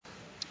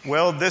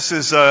Well, this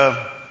is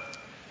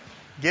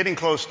getting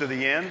close to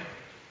the end.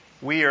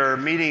 We are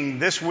meeting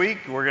this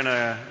week. We're going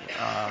to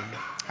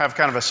have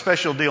kind of a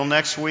special deal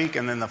next week,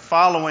 and then the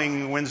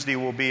following Wednesday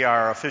will be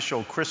our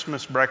official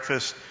Christmas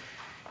breakfast,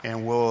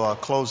 and we'll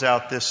close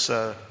out this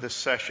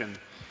session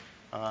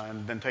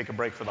and then take a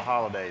break for the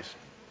holidays.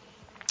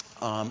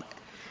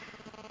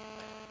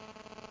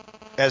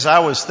 As I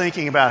was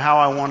thinking about how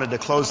I wanted to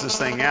close this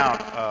thing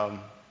out,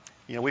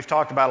 we've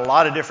talked about a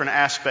lot of different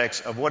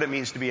aspects of what it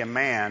means to be a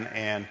man,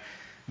 and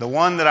the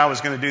one that I was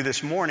going to do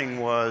this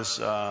morning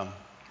was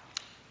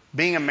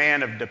being a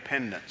man of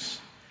dependence.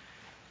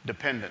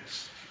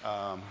 Dependence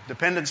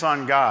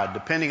on God,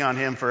 depending on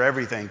Him for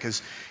everything.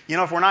 Because,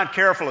 if we're not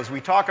careful, as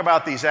we talk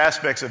about these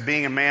aspects of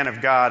being a man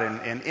of God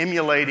and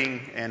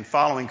emulating and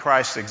following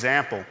Christ's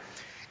example,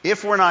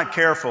 if we're not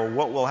careful,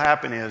 what will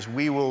happen is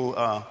we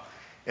will,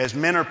 as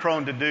men are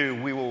prone to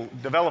do, we will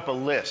develop a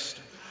list.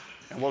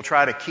 And we'll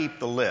try to keep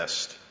the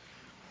list.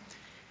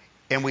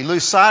 And we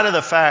lose sight of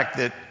the fact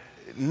that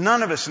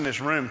none of us in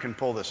this room can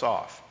pull this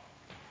off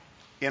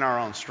in our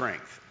own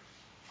strength.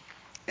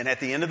 And at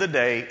the end of the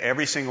day,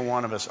 every single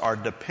one of us are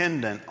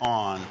dependent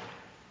on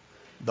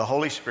the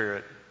Holy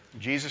Spirit,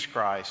 Jesus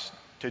Christ,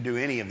 to do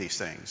any of these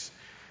things,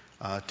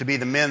 to be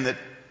the men that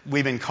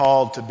we've been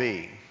called to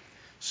be.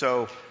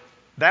 So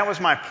that was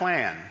my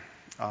plan.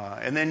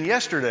 And then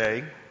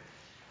yesterday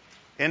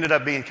ended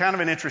up being kind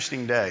of an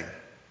interesting day.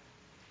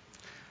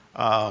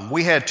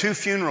 We had two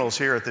funerals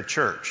here at the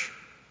church.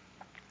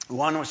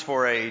 One was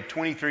for a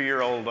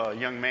 23-year-old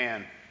young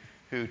man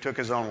who took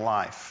his own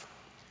life.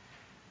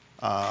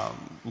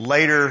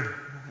 Later,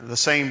 the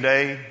same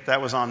day,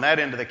 that was on that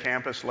end of the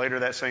campus. Later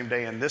that same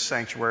day in this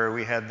sanctuary,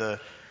 we had the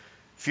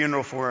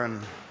funeral for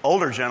an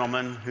older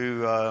gentleman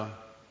who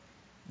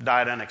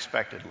died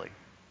unexpectedly.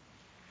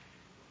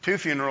 Two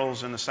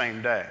funerals in the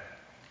same day.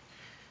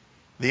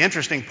 The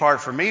interesting part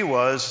for me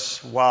was,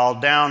 while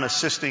down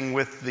assisting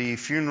with the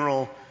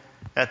funeral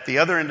at the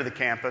other end of the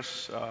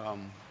campus,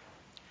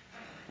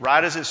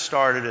 right as it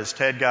started, as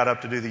Ted got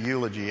up to do the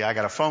eulogy, I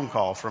got a phone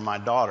call from my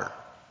daughter.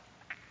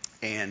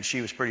 And she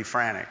was pretty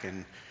frantic.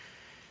 And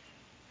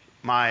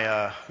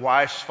my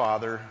wife's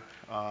father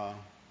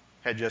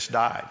had just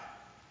died.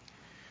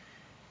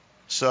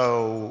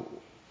 So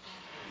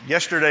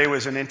yesterday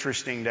was an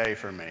interesting day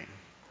for me.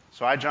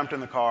 So I jumped in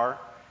the car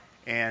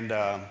and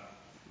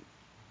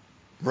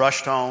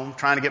rushed home,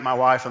 trying to get my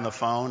wife on the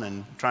phone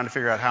and trying to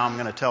figure out how I'm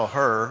going to tell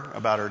her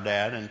about her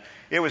dad. And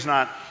it was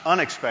not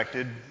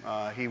unexpected.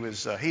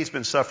 He's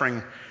been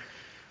suffering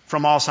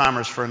from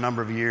Alzheimer's for a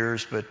number of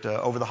years, but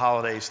over the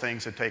holidays,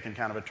 things had taken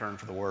kind of a turn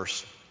for the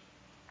worse.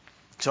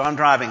 So I'm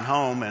driving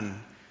home,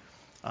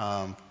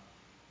 and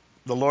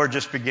the Lord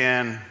just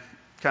began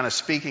kind of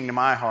speaking to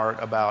my heart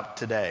about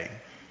today.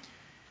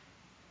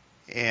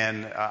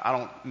 And I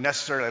don't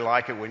necessarily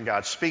like it when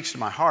God speaks to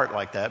my heart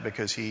like that,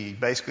 because He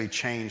basically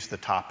changed the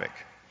topic.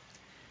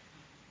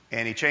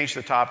 And He changed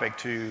the topic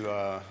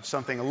to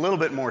something a little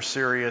bit more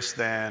serious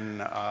than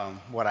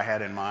what I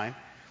had in mind.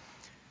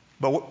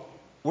 But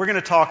we're going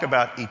to talk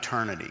about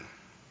eternity.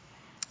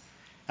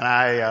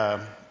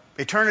 And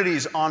eternity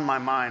is on my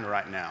mind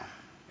right now.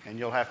 And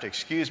you'll have to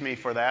excuse me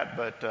for that,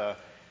 but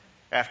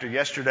after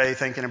yesterday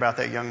thinking about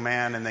that young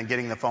man and then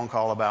getting the phone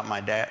call about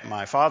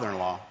my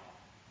father-in-law,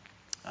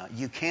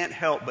 you can't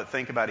help but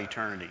think about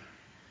eternity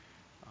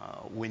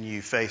when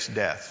you face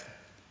death.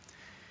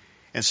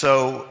 And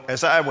so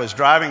as I was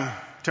driving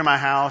to my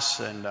house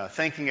and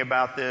thinking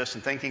about this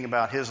and thinking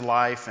about his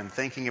life and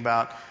thinking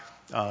about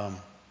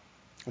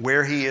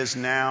where he is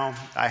now,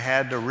 I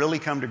had to really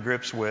come to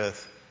grips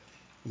with,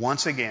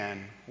 once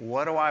again,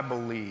 what do I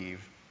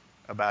believe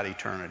about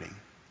eternity?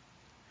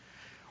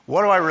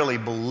 What do I really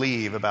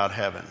believe about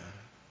heaven?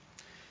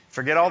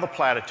 Forget all the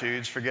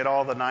platitudes, forget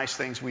all the nice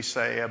things we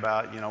say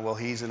about, well,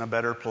 he's in a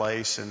better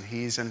place and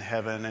he's in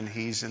heaven and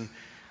he's in,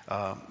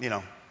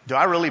 do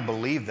I really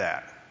believe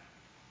that?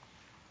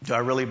 Do I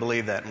really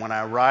believe that? And when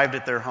I arrived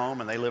at their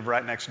home, and they live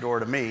right next door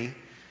to me,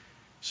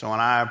 so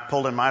when I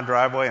pulled in my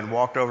driveway and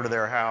walked over to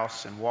their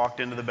house and walked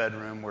into the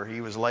bedroom where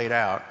he was laid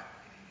out,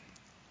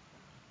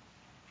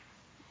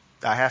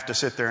 I have to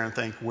sit there and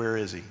think, where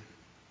is he?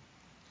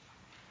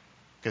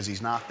 Because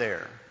he's not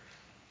there.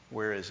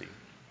 Where is he?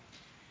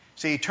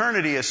 See,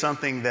 eternity is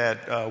something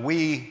that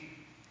we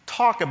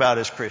talk about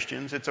as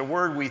Christians. It's a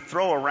word we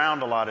throw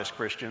around a lot as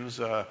Christians,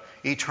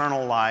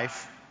 eternal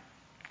life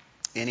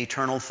and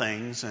eternal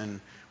things, and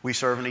we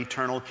serve an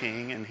eternal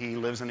king, and He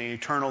lives in an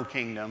eternal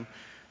kingdom.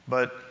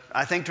 But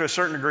I think to a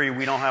certain degree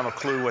we don't have a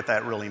clue what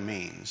that really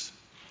means.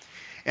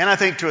 And I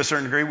think to a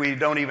certain degree we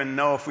don't even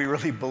know if we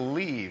really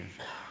believe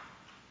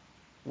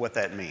what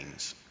that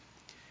means.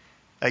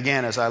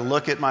 Again, as I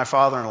look at my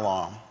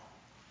father-in-law,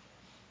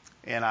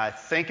 and I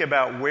think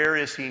about where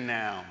is he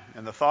now,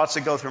 and the thoughts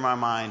that go through my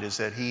mind is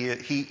that he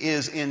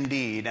is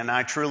indeed, and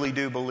I truly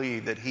do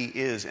believe that he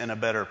is in a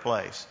better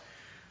place.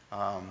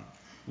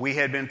 We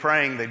had been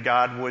praying that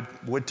God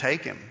would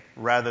take him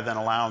rather than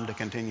allow him to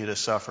continue to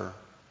suffer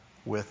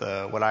with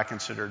what I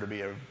consider to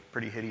be a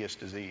pretty hideous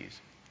disease.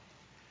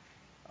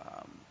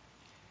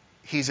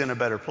 he's in a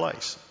better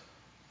place.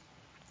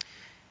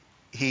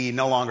 He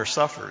no longer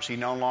suffers. He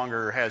no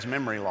longer has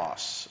memory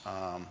loss.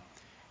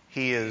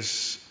 He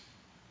is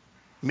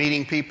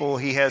meeting people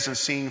he hasn't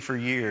seen for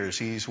years.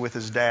 He's with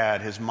his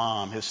dad, his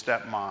mom, his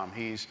stepmom.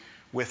 He's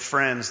with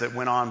friends that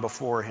went on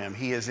before him.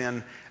 He is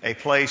in a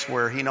place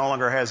where he no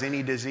longer has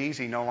any disease.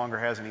 He no longer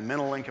has any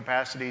mental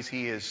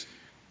incapacities.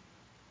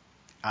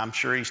 I'm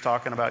sure he's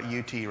talking about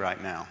UT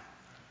right now.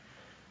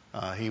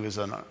 He was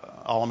an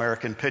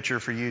All-American pitcher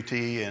for UT,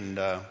 and